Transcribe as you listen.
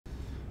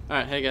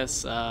Alright, hey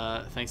guys,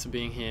 thanks for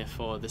being here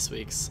for this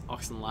week's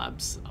Oxen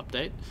Labs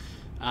update.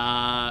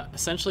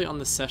 Essentially on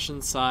the session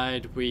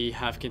side, we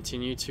have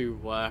continued to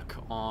work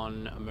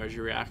on Emoji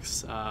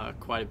Reacts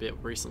quite a bit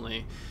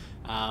recently.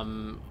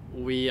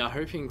 We are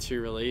hoping to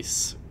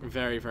release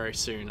very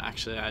soon.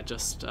 Actually, I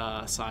just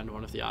signed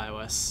one of the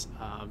iOS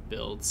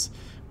builds,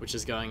 which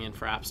is going in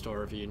for App Store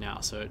review now,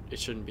 so it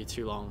shouldn't be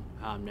too long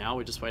now.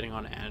 We're just waiting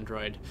on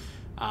Android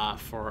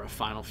for a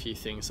final few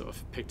things that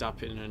we've picked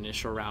up in an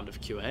initial round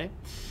of QA.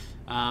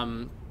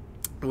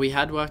 We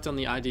had worked on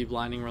the ID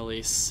blinding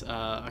release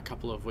a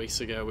couple of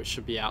weeks ago, which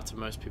should be out to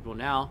most people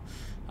now.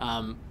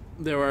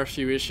 There were a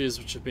few issues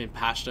which have been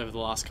patched over the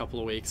last couple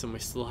of weeks, and we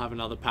still have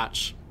another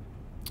patch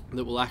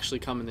that will actually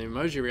come in the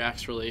Emoji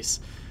Reacts release,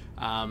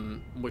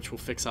 which will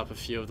fix up a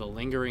few of the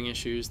lingering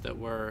issues that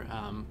were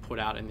put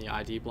out in the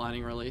ID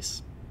blinding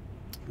release.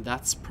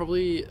 That's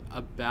probably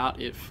about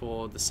it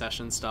for the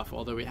session stuff,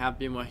 although we have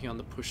been working on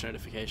the push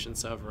notification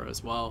server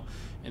as well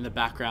in the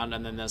background,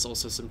 and then there's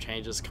also some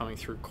changes coming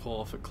through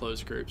core for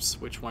closed groups,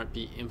 which won't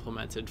be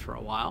implemented for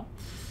a while.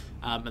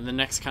 And the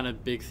next kind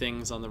of big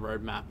things on the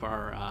roadmap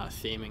are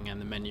theming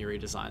and the menu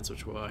redesigns,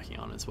 which we're working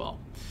on as well.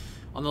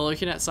 On the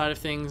Lokinet side of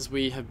things,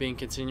 we have been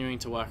continuing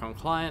to work on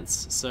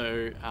clients.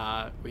 So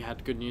we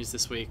had good news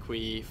this week.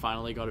 We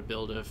finally got a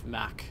build of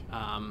Mac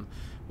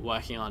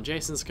working on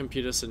Jason's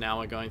computer, so now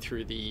we're going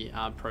through the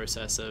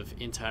process of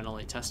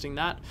internally testing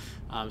that.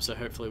 So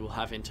hopefully we'll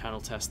have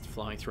internal tests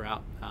flowing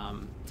throughout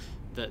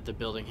the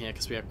building here,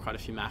 because we have quite a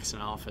few Macs in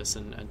our office,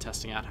 and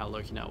testing out how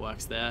Lokinet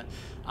works there.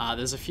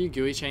 There's a few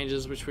GUI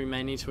changes which we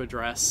may need to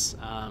address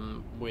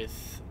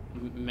with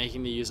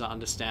making the user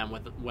understand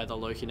whether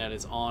Lokinet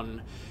is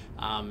on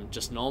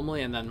just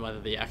normally, and then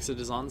whether the exit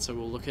is on. So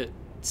we'll look at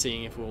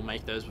seeing if we'll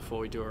make those before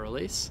we do a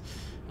release.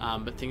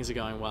 But things are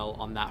going well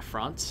on that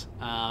front.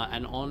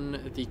 And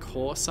on the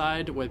core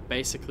side, we're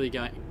basically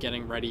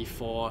getting ready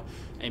for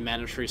a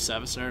mandatory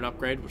service node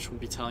upgrade, which we'll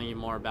be telling you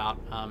more about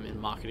in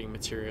marketing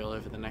material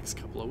over the next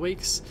couple of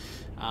weeks.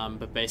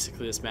 But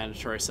basically this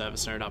mandatory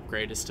service node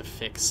upgrade is to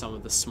fix some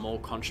of the small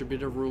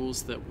contributor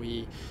rules that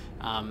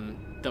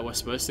that were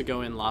supposed to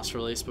go in last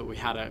release, but we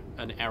had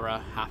an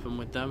error happen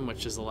with them,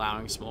 which is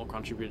allowing small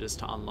contributors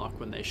to unlock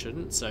when they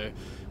shouldn't. So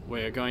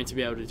we're going to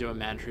be able to do a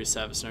mandatory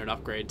service node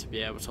upgrade to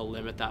be able to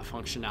limit that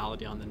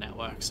functionality on the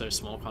network, so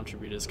small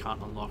contributors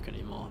can't unlock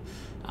anymore.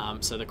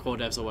 So the core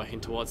devs are working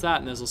towards that,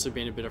 and there's also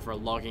been a bit of a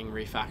logging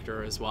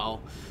refactor as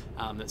well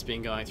that's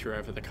been going through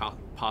over the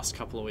past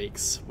couple of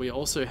weeks. We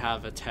also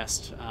have a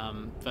test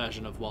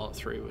version of Wallet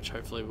 3, which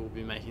hopefully we'll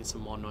be making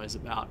some more noise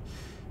about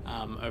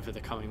over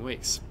the coming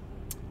weeks.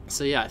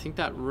 So yeah, I think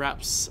that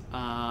wraps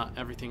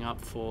everything up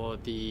for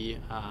the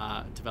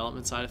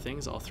development side of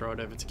things. I'll throw it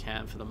over to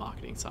Cam for the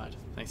marketing side.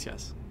 Thanks,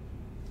 guys.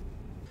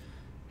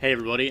 Hey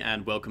everybody,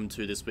 and welcome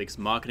to this week's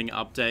marketing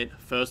update.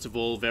 First of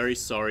all, very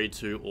sorry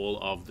to all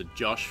of the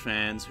Josh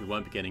fans who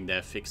won't be getting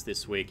their fix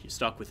this week. You're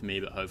stuck with me,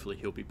 but hopefully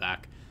he'll be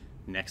back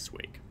next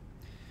week.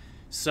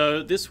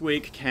 So this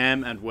week,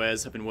 Cam and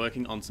Wes have been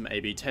working on some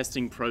A/B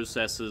testing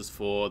processes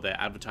for their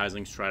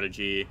advertising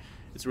strategy.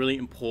 It's really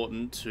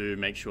important to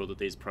make sure that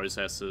these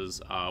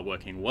processes are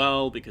working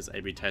well, because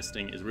A/B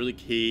testing is really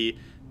key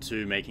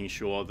to making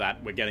sure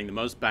that we're getting the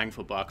most bang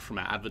for buck from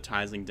our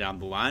advertising down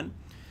the line.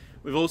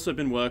 We've also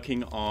been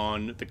working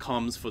on the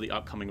comms for the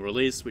upcoming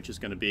release, which is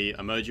going to be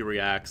Emoji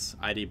Reacts,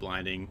 ID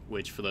blinding,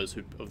 which for those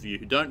of you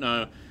who don't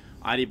know,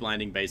 ID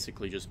blinding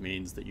basically just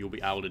means that you'll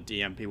be able to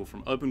DM people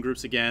from open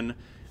groups again,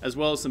 as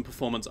well as some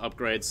performance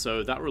upgrades.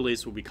 So that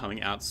release will be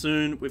coming out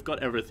soon. We've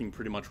got everything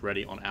pretty much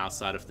ready on our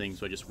side of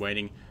things. We're just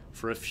waiting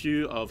for a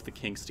few of the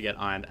kinks to get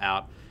ironed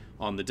out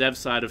on the dev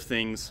side of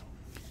things.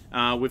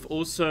 We've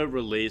also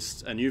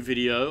released a new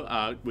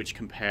video which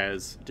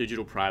compares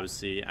digital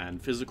privacy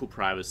and physical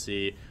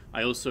privacy.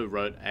 I also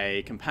wrote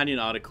a companion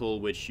article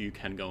which you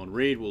can go and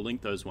read. We'll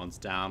link those ones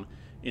down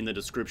in the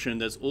description.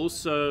 There's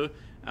also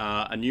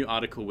a new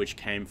article which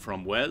came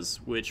from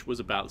Wes, which was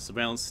about the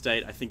surveillance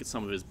state. I think it's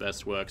some of his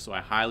best work, so I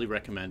highly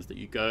recommend that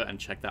you go and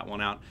check that one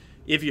out.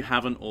 If you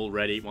haven't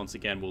already, once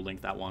again, we'll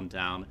link that one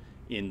down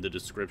in the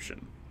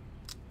description.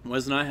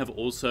 Wes and I have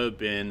also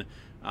been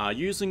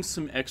using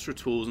some extra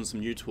tools and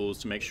some new tools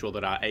to make sure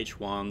that our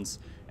H1s,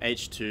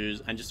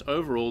 H2s, and just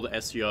overall the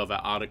SEO of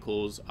our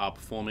articles are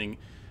performing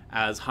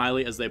as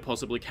highly as they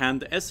possibly can.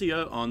 The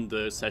SEO on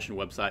the session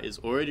website is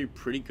already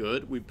pretty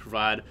good. We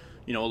provide,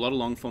 a lot of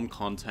long form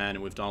content,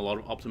 and we've done a lot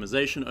of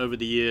optimization over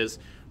the years,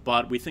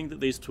 but we think that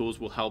these tools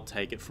will help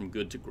take it from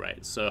good to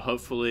great. So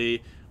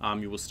hopefully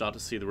you will start to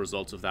see the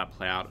results of that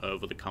play out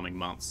over the coming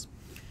months.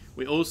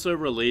 We also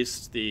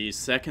released the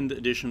second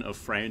edition of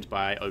Framed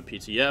by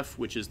OPTF,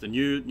 which is the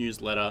new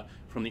newsletter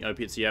from the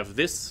OPTF.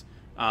 This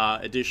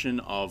edition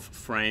of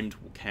Framed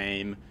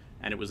came,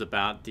 and it was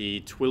about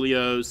the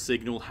Twilio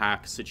signal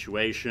hack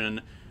situation.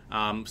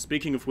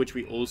 Speaking of which,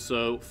 we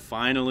also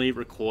finally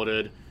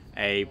recorded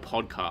a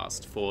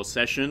podcast for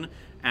Session,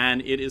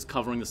 and it is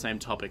covering the same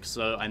topic.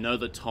 So I know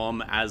that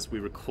Tom, as we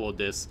record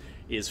this,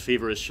 is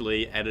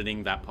feverishly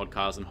editing that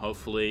podcast, and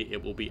hopefully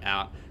it will be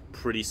out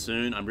pretty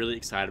soon. I'm really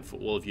excited for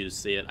all of you to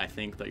see it. I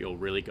think that you're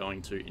really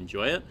going to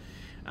enjoy it.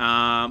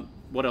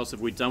 What else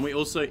have we done? We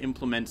also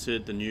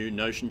implemented the new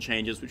Notion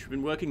changes, which we've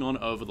been working on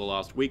over the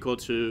last week or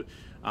two.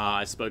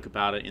 I spoke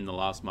about it in the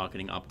last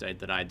marketing update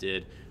that I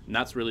did, and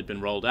that's really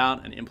been rolled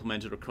out and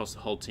implemented across the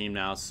whole team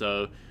now.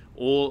 So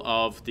all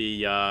of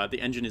the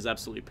engine is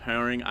absolutely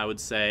purring, I would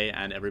say,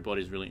 and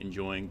everybody's really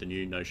enjoying the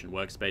new Notion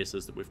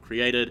workspaces that we've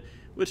created,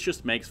 which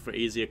just makes for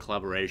easier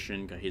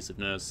collaboration,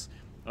 cohesiveness,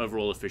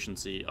 overall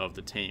efficiency of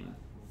the team.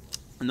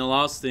 And the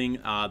last thing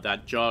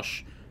that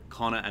Josh,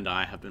 Connor, and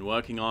I have been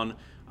working on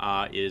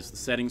is the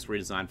settings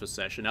redesign for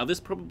Session. Now, this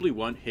probably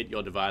won't hit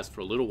your device for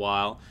a little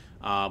while,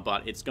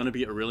 but it's going to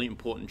be a really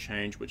important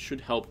change which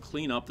should help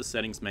clean up the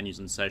settings menus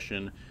in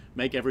Session,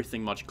 make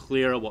everything much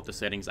clearer what the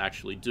settings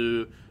actually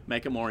do,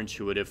 make it more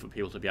intuitive for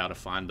people to be able to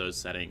find those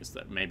settings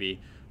that maybe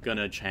going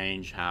to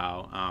change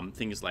how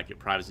things like your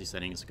privacy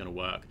settings are going to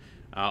work.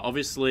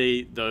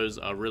 Obviously, those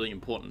are really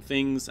important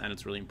things, and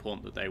it's really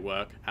important that they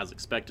work as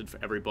expected for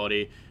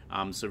everybody.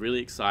 So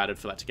really excited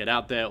for that to get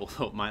out there,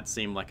 although it might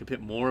seem like a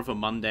bit more of a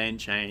mundane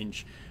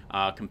change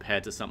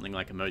compared to something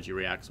like Emoji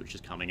Reacts, which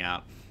is coming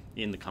out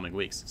in the coming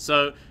weeks.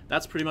 So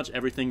that's pretty much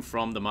everything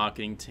from the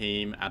marketing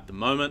team at the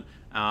moment,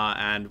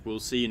 and we'll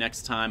see you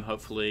next time.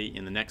 Hopefully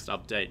in the next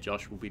update,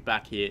 Josh will be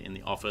back here in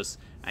the office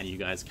and you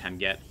guys can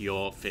get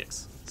your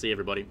fix. See you,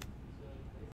 everybody.